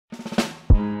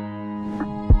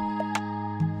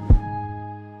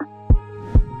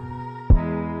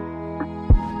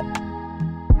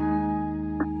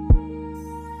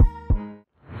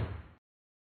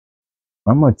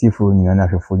Mama Tifu ni na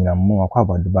hwefo nyina mo akwa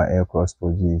abadeba air cross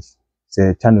project.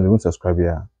 Say channel you subscribe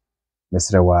ya.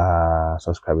 Mesra wa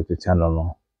subscribe to channel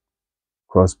no.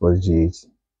 Cross project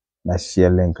na share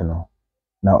link no.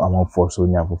 Now I'm on force so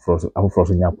nya for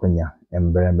nya kwanya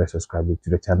embe subscribe to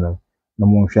the channel. No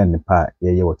mo hwe ne pa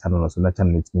ye wo channel no so na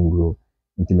channel it grow.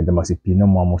 Nti me demase pi no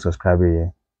mo subscribe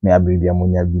ye. Na abiribia mo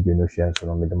nya video no share so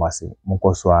no me demase. Mo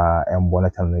koso a embo na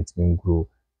channel it grow.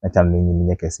 Na channel ni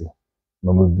nye kese.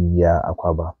 Mama bia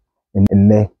akwaba. And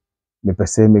me per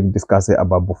se make discuss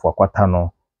about BOFOAKWA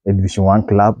no Division 1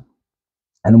 club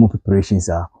and more preparations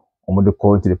are on the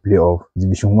call to the playoff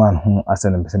Division 1 ho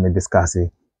asa na me discuss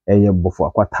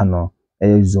BOFOAKWA no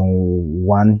zone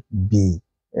 1B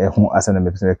ho asa na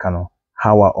me kano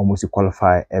how are almost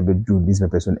qualify every do this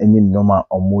person any normal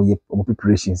or more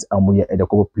preparations and more at the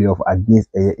playoff against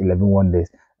 11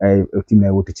 wonders team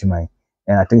na wo TECHIMAN.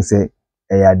 And I think say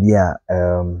idea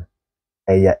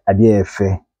idea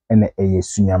efe ene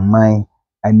sunyaman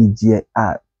anigye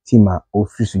a team a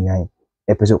ofri sunyan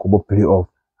epese ko playoff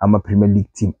ama Premier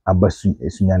League team abasu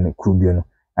sunyan krubio no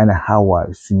ana how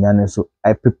sunyan so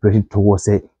I prepare towards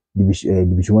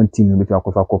division 1 team no beto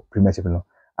akwafa ko premiership no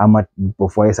ama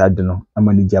before yes ade no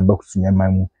ama nigye abaku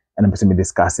sunyaman mu ana pese me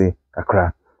discuss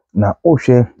kakra na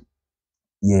ohwe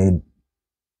ye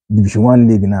division 1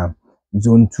 league na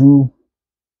zone 2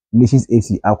 Nations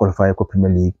AC qualify for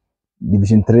Premier League.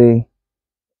 Division 3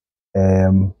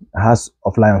 House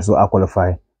of Lions so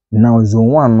qualify. Now zone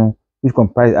 1 no which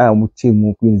comprise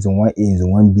team zone 1A and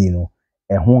zone 1B no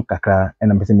ho kakra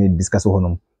and I'm me discuss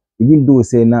ho. Even though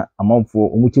say na amount for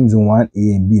team zone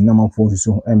 1A and B na amount for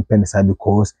so side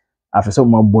because after some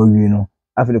my boy we no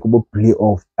after the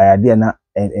playoff idea na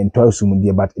and twice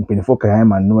there but in 24 kan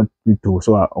man no to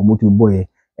so team boy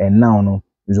and now no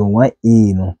zone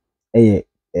 1A no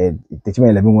TECHIMAN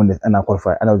 11 wonders and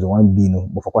qualify and was 1B no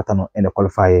BOFOAKWA no and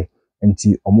qualify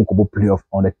until omukobo playoff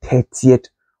on the 30th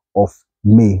of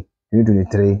May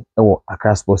 2023 at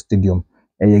Accra Sports Stadium.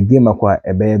 A game akwa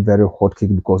a very hot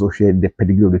kick because of share the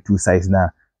pedigree of the two sides now.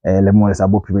 11 wonders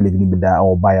about Premier League be that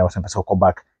or buy or some person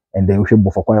back and then we should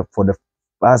BOFOAKWA for the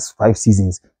past 5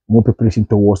 seasons more preparation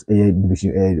towards a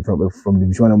division from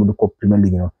Division 1 to Premier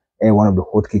League, you know, one of the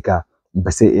hot kicker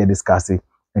per se discussing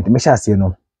and to make sure you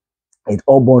know it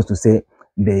all boils to say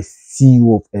the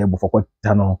CEO of BOFOAKWA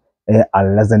no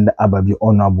Alexander Ababi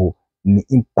honorable the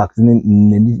impact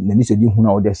ni so di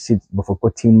huna or the shit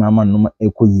BOFOAKWA team mama no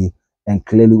ekoyi and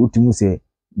clearly ultimately say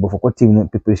BOFOAKWA team no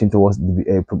preparation towards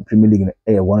the Premier League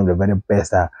one of the very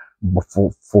best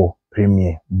BOFO for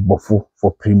Premier BOFO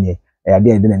for Premier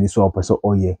idea then so person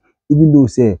oh yeah even though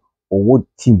say what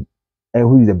team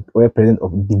who is the president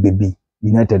of the baby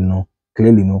United no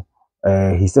clearly no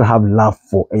he still have love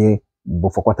for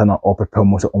BOFOAKWA no or prepare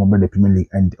most on the Premier League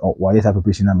and why is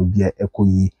preparation na be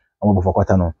ekoyi on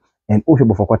BOFOAKWA no and also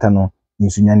BOFOAKWA no in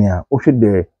sunyania also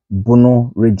the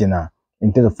Bono region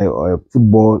in terms of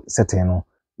football setting no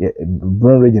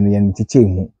Bono region yen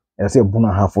teaching mu I say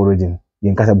Bono half region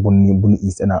yen kasa Bono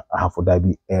East and half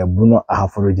Derby Bono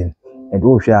half region and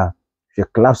also the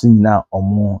clubs na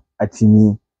omo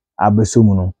atimi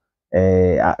abesomu no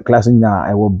clubs na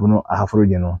I will Bono half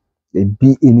region no the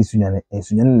BA ni sunyane and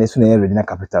sunyane na so na regional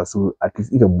capital so at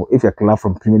least if a club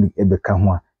from Premier League ebeka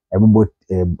ho a everybody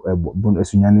Bono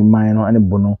sunyane man no and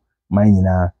Bono man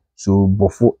nyina so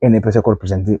BOFO any person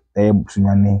represent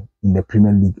sunyane in the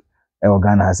Premier League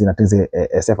Ghana has I think say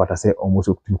except at say almost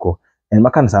to and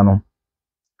makan sa no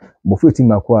BOFO team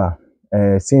akwa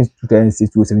since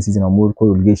 2006-2007 season more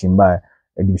relegation by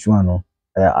Division 1 no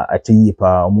actually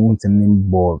pa almost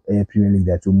name ball Premier League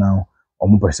that now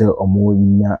almost per se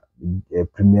nya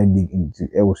Premier League into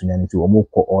sunyane to almost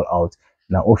call all out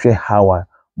now also how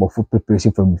BOFO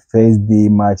preparation from first day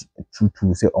match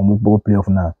to say almost ball playoff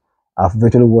now I've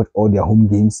virtually watched all their home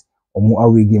games or more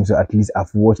away games so at least I've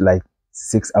watched like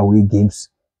 6 away games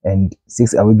and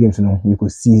 6 away games you know you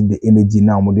could see the energy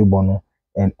now more bono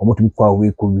and almost to go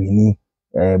away could win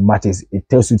matches it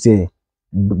tells you say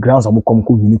grounds are more come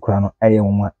could win crown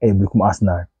become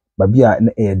Arsenal but be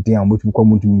a day and what we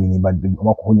come to win but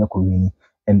could win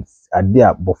and at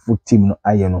their BOFO team no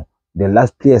know the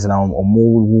last players now or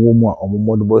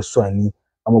more the boys so any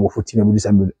I'm BOFO team maybe this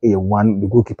one the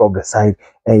goalkeeper of the side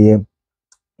you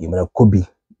know Kobe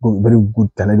very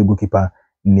good talented goalkeeper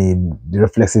the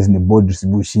reflexes in the ball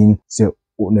distribution so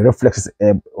the reflexes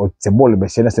or the ball be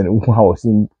share and how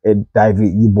seen dive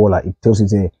ball it tells you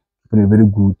say very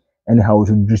good and how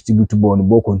to distribute the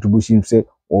ball contribution say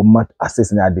or match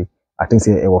access na day I think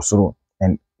say it was so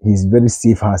and he's very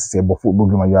safe hands say football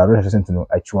game you are represent to know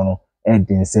actually and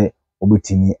then say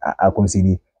obetimi I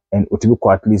consider and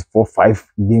otibi at least 4-5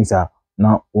 games are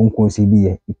now on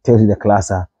consider it tells you the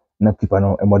class na keeper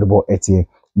no emodable etie.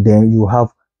 Then you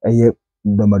have a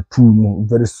number 2 no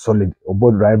very solid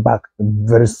about right back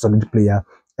very solid player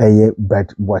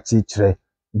but Boachi Chere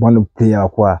one player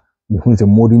kwa who is a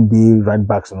modern day right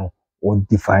backs no or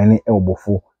define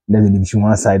BOFO then the division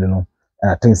 1 side no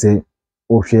and I think say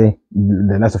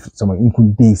the last of some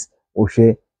include days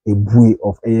a buoy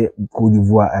of a Cote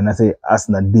d'Ivoire and I say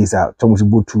Arsenal days are Thomas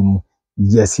Botu.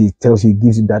 Yes, he tells you,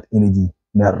 gives you that energy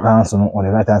that runs on the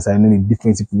right hand side and then the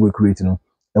defensive work rate, it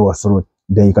was sort.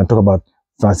 Then you can talk about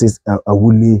Francis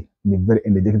Awule, the very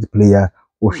energetic player,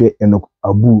 Oshe Enoch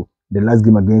Abu, the last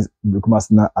game against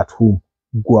Arsenal at home.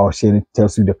 Go out sharing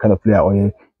tells you the kind of player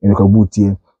Oye Enoch Abu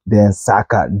team. Then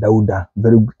Saka Dauda,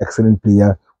 very excellent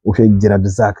player. Oshe Gerard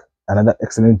Zak, another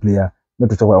excellent player. Not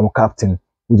to talk about our captain,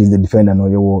 which is the defender,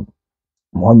 no,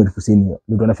 Mohamed Hussein,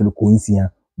 you don't have to coincide,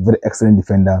 very excellent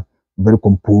defender, very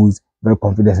composed, very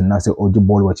confident, and now say, oh, the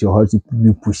ball, what you're to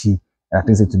really pushy. And I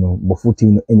think that, BOFO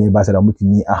team, any base that I'm to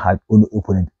me, I had only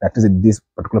opponent. I think that this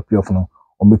particular playoff,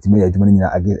 or me to me, against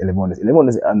 11 on 11 on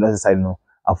the other side,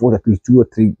 I've fought at least 2 or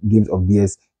 3 games of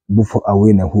theirs, both away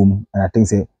and home. And I think,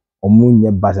 say,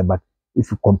 Omunya base, but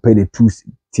if you compare the two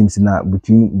teams now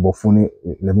between BOFO and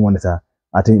 11 on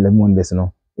I think 11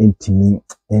 on into me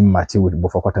in match with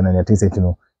BOFOAKWA and I think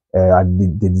that,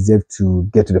 they deserve to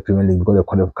get to the Premier League because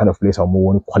the kind of players are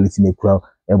more quality in the crowd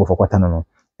and BOFOAKWA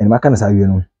and my kind of say,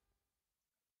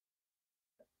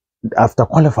 after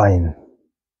qualifying,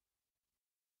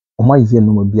 my year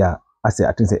no be I say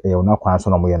I think say now quite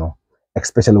so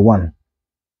especially one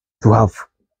to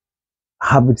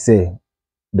have it say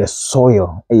the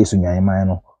soil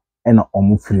and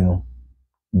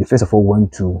the first of all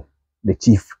went to the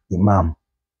chief imam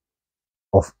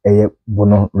of a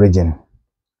Bono region.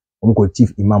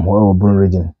 Chief imam of Bono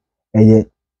region.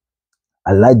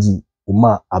 Alhaji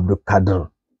Umar Abdul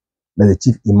Kadir. That's the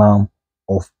chief imam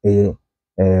of a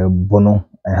Bono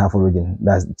and half region.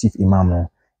 That's the chief imam.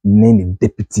 Then the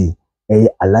deputy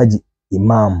Alhaji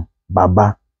Imam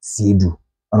Baba Siedu.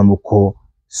 Anamoko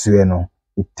Sueno.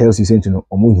 It tells you saying to know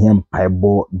Omuhiam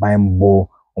Paibo, Bimbo,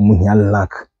 Omuhian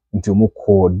Lack into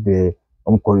Omoko the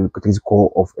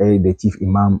call of the chief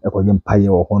imam Empire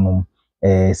or Honum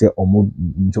say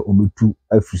Omutu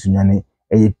Afusunyane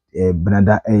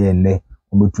Benada ne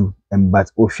Omutu and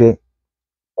but Oshe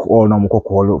call no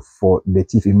call for the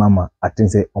chief imam. I think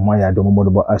say Omaya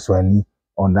Domobo Aswani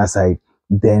on that side.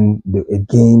 Then they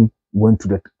again went to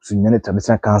the Sunyane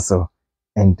Traditional Council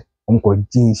and Uncle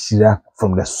Jean Shira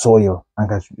from the soil and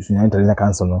Sunyane Traditional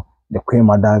Council. No, the Queen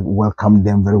Mother welcomed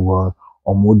them very well.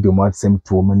 Omo de mo same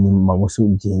to mani mamoso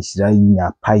jinshira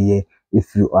nya paye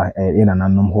if you are in an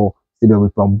anom ho still we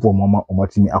pam bo mama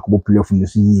omotimi akobo playoff no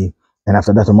so yie. And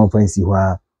after that omo fancy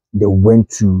where they went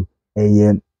to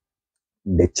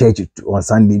the church on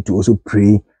Sunday to also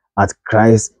pray at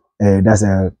Christ that's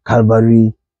a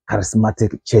Calvary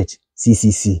Charismatic Church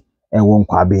CCC and one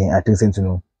kwabe I think say to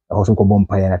know also ko bom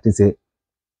paye and I think say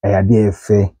dey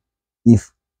fair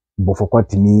if BOFOAKWA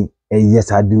timi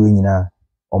yes I do nyina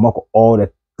all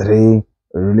the 3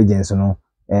 religions,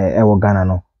 Ghana,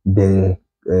 no, the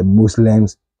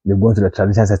Muslims, they've gone to the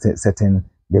traditional setting,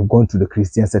 they've gone to the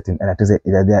Christian setting, and I think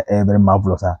they are very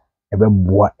marvelous. Every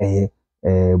boy,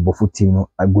 BOFO team,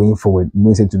 are going forward.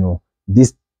 No sense to know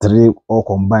these 3 all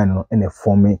combined, and they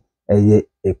form a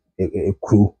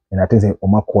crew, and I think they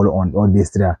call on all these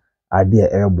 3 are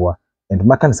there, every boy, and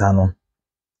Makan Sano,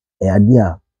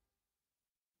 idea.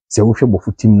 Se wo hwe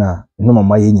BOFO team na no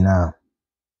mama ye nyina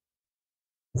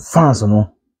fans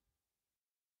no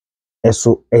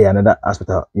eso another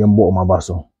aspect yembo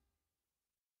omabaso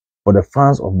for the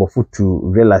fans of BOFO to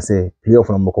realize playoff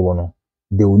no mokobo no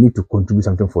they will need to contribute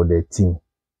something for the team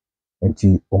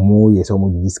into omo yes omo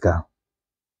diska.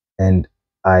 And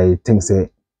I think say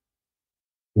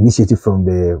initiative from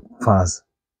the fans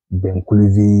Ben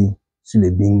Kulivi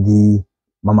Sule Bingi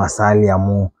Mama Sali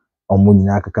amo omo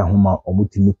nyina kaka homa omo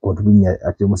timi contribute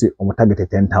at omo say omo target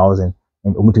 10,000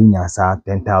 and omo timi nya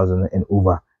 10,000 and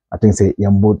over. I think say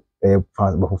yambo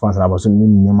fans BOFO fans na baso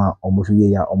nyima omo so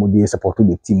ye ya omo dey support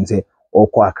the team say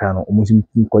okọ akra no omo timi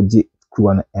koje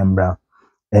crew na embra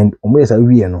and omo yes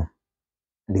awie no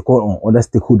they call on other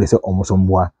stakeholders say omo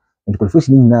somboa and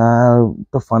qualification na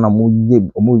to fan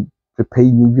omo prepare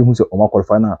ni bi hu say omo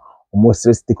qualify na omo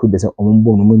stakeholders say omo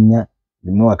mbo no nya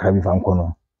no akra bi fan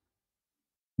kono.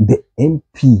 The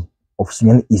MP of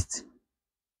Sunyani East,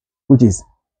 which is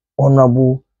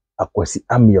Honorable Akwasi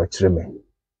Amio Chireme.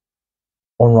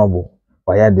 Honorable,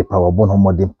 why the power born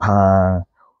homo de pan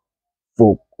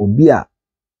for Obia,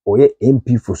 oye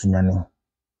MP for Sunyani,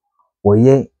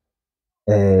 oye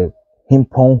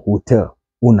Himpon Hotel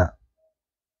owner,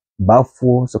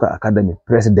 BOFO Soccer Academy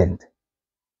president,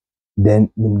 then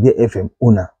Nimde FM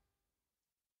owner.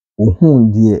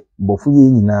 Ohun die bofo ye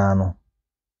nyina no.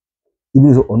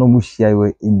 Even though ono mushia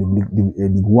we in the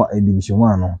League 1 Division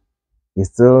 1 no, he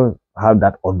still have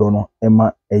that odono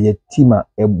ema eye team a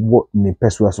ebo ne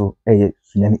pesua so eye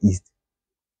Sunyani East.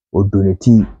 O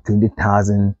donate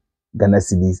 20,000 Ghana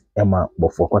cedis ema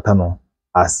BOFOAKWA no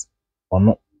as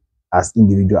ono as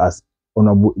individual as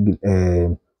honorable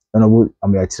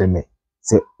Amiachireme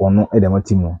say ono edema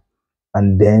team no.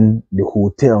 And then the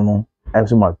hotel no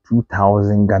also about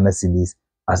 2,000 Ghana cedis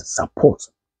as support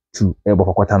to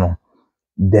BOFOAKWA no.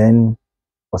 Then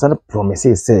was that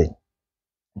promise say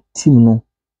team no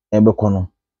ebekono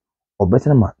or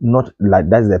better not like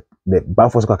that's the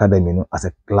BOFO Soccer Academy no as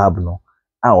a club no.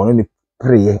 I only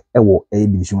pray ewo a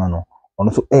division no.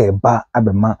 Also ba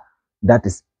abema that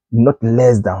is not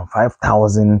less than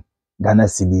 5,000 Ghana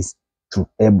cedis to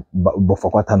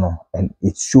BOFOAKWA no, and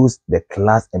it shows the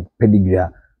class and pedigree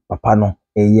papa no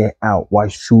why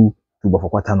shoe to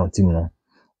BOFOAKWA no team no.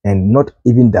 And not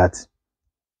even that,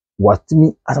 what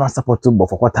me as a supporter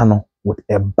BOFOAKWA no with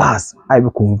a bus I will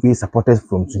convey supporters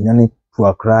from Sunyani to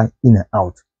Accra in and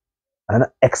out.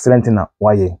 Another excellent thing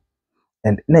why.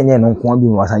 And nenye no kwa bi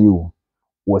wasa you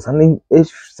was an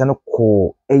send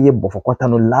call BOFOAKWA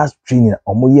no last training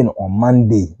on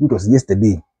Monday, which was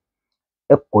yesterday.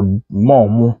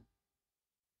 More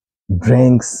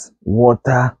drinks,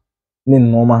 water, ni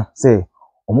normal say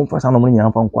omo first no money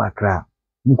nyam fa nkwa Accra.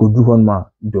 Mu ko du hon ma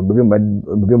do bebe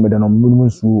me no mu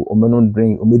nsu o me no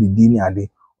drink o me di ni ade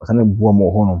o sane buo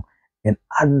mo honom. And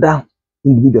other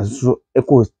individuals so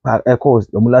echoes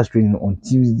the last training on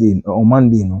Tuesday on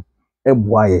Monday no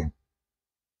ebuaye.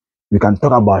 We can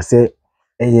talk about say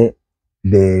the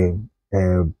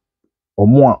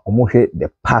omo hwe the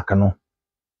park no,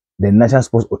 the National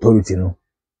Sports Authority no,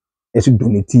 they should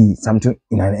donate something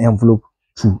in an envelope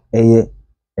to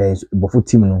BOFO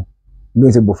team no.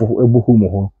 No say BOFO ebuhu mo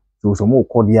ho. So some more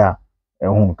call dia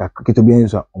kito bi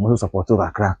nso omo support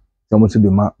Accra. So omo to be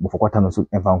ma BOFOAKWA no so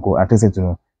enfanko. I think to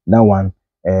know that one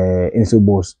inso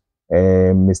boss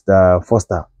Mr.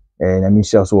 Foster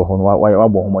Nyamisha so ho why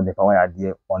bo ho de pa why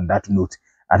ade on that note.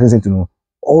 I think to know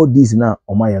all this now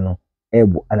omaye no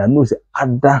ebo, and I know say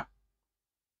other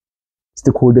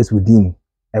stakeholders within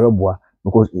Ebeboa,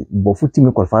 because BOFO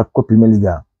team qualify for Premier League,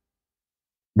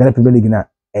 Ghana Premier League na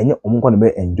enye omo kwa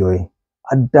be enjoy.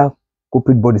 Other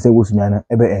corporate bodies say Sunyana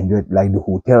ebe enjoy, like the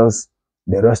hotels,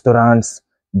 the restaurants,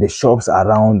 the shops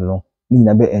around, you know, ni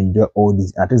na be enjoy all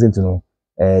this. I think to know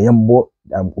yambo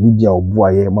obi bia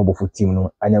obuaye ma BOFO team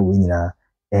no anya we nyina.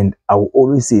 And I will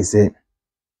always say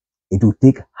it will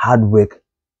take hard work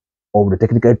of the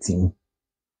technical team,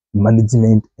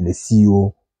 management and the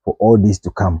CEO for all this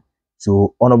to come.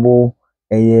 So honorable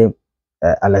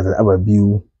Alexander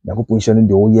Ababiu na position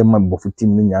the oye man BOFO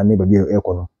team no nya na ba bia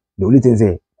ekono. The only thing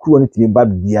say crew on team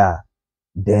bad dia,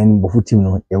 then BOFO team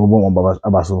no e bo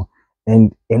abaso.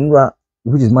 And Enra,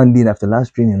 which is Monday after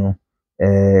last training no,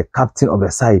 captain of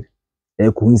the side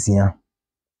Kuinsia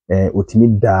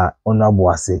otimi da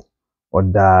honorable ase or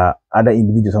the other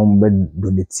individuals on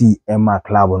donate Emma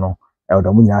club no or the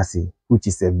munyase, which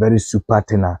is a very super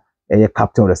tenor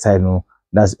captain of the side no.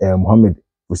 That's Mohammed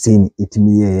Hussein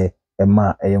itimi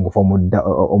Emma go for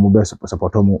omo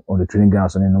support on the training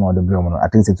grounds on no the blame no. I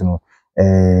think to know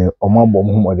omo bo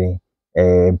mo modern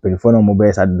perform omo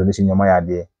be sa donation nyama ya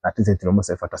de. I think to know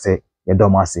say fata say ye do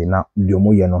ase na de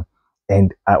omo ye no.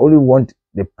 And I only want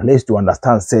the place to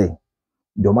understand say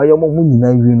de omo ye omo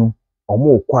nyina wi no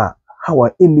omo kwa how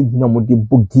a image na mo de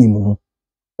book game no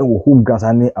e wo home grounds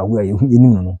ane awe ye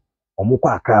nim no omo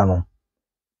kwa Accra no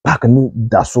park ni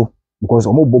da so, because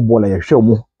omo ball ya hwe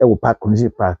omo e wo park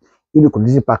condition park in the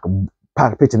condition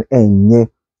park pitch no enye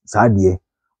saade,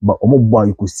 but omo ball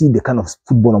you could see the kind of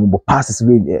football omo passes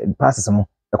no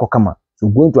ekokama. So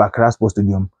going to Accra Sports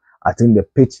Stadium, I think the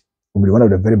pitch will be one of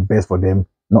the very best for them.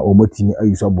 Not omo team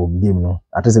use about game no.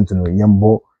 I think to know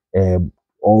yambo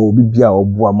or bibia or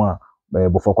buama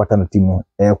BOFOAKWA no team no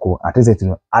eko. I think to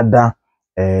know other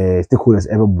stakeholders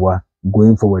Ebeboa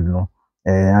going forward no.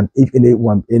 And if any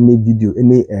video,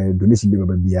 any donation be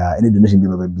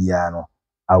no,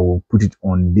 I will put it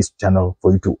on this channel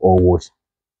for you to all watch.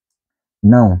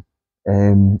 Now,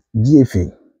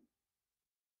 GFA,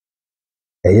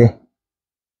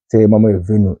 say mama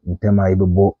venue in tema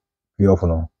ibebo playoff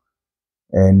no,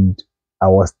 and I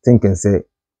was thinking say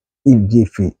if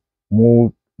GFA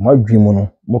more dream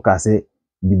no, more can say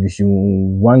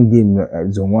Division 1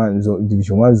 game zone 1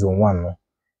 Division 1 zone 1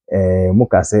 no, more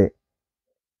can say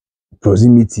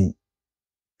proximity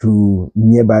to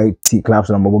nearby clubs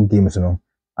and mobile games, you know,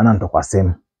 and I'm talking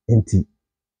same enti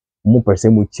more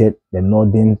percent we check the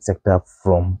northern sector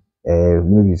from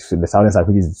maybe the southern side,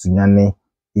 which is Sunyane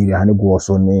area, and go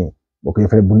also ne okay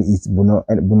for Bunu East,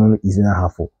 Bunu is in a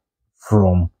half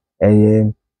from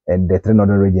the three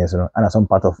northern regions, you know, and some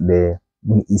part of the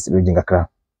Bunu East region kakra.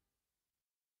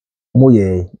 Mo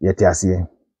ye te ase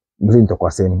mo se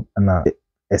ntokwa sem na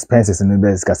expenses no be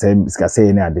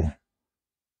skase na ade.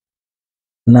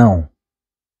 Now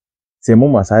say mo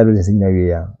ma side regions na we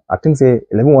ya I think say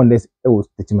 11 wonders e was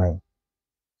TECHIMAN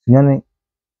sunyane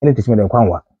ene TECHIMAN den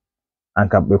kwanwa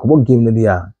anka be ko game no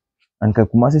dia anka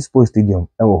Kumasi Sports Stadium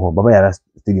e wo ho Baba Yara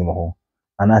Stadium ho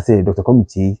and say Dr.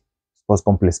 Committee Sports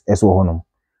Complex eso ho no.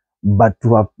 But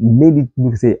to have made it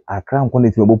look say Accra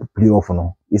quantity about playoff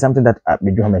no is something that I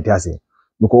be doing say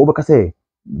because over say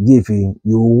if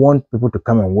you want people to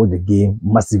come and watch the game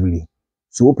massively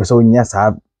so person nya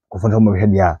sa confront mo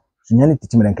head ya so nya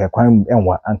TECHIMAN nka kwan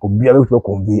enwa anko bia be to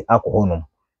convey alcohol no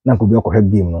na anko bia ko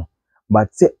head game no but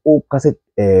say o kase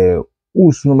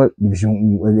usuma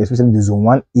division especially the zone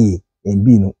 1A and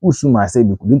B no usuma say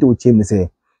be couldn't o change say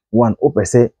one o per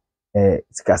se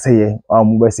sikaseye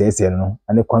mo be se no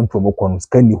ane kwan promo kon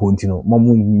scan ni honti no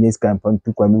mamu nye scan pan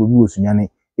tu kwan bi osunyane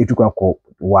etukwa ko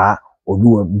wa obi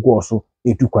wo go so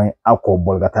etukwan akọ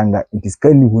bolgatanga nti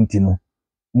scan ni honti no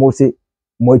mo se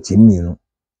mo chimi no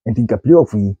nti ka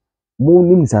playoff yi mo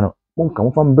nim sa no mo nka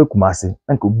mo fam be Kumasi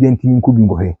anka obi antimi nko bi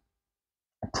ngohe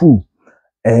two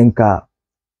enka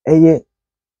eye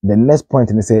the next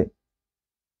point ni say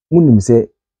mo nim say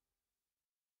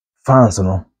fans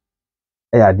no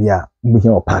ade we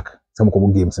here park some couple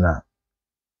games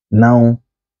now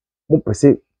mo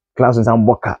pese class in some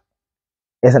boka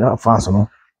esa fans no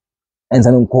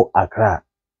enza nko Accra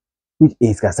which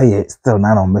is say still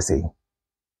na message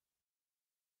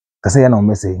kasa ya na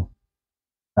message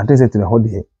and say to me hold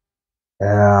here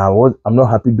I'm not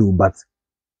happy though but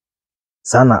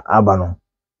sana abano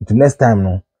to next time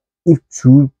no if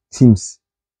two teams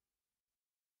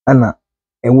ana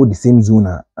and the same zone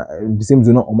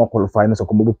or qualify no so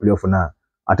come playoff na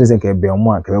I think be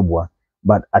omo an kebeboa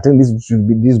but I think this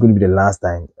is going to be the last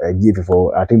time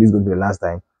GF4 I think this is going to be the last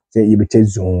time say you be check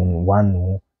zone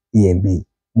 1 A and B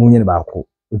munye ba ko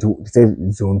to say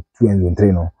zone 2 and zone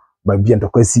 3 no but bi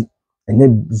antokwasi enye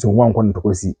zone 1 kwa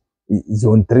antokwasi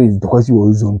zone 3 antokwasi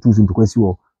or zone 2 antokwasi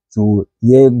or so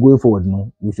yeah going forward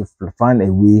no we should find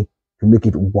a way to make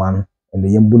it one and the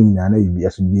yembuni na be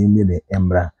as be the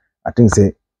embra I think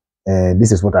say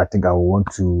this is what I think I want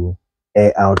to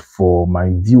air out for my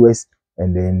viewers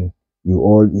and then you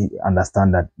all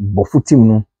understand that BOFO team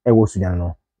no was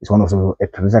no is one of the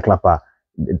traditional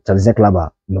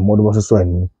clubber no more was so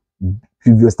any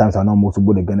previous times I know most of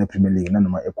the Ghana Premier League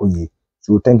no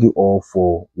so thank you all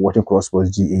for watching Cross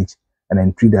Sports GH and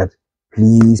then treat that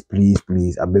please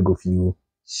I beg of you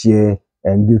share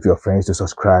and give to your friends to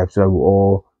subscribe so that we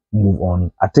all move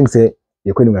on. I think say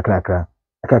you're going to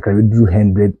I do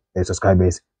 100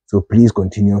 subscribers, so please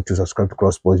continue to subscribe to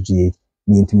Cross Sports GH.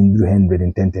 Me to do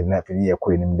 110 na fini ya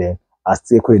kwenim then as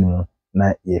say kwenim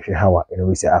na ye hwe hawa eno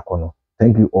we say akono.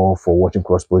 Thank you all for watching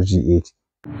Cross Sports GH.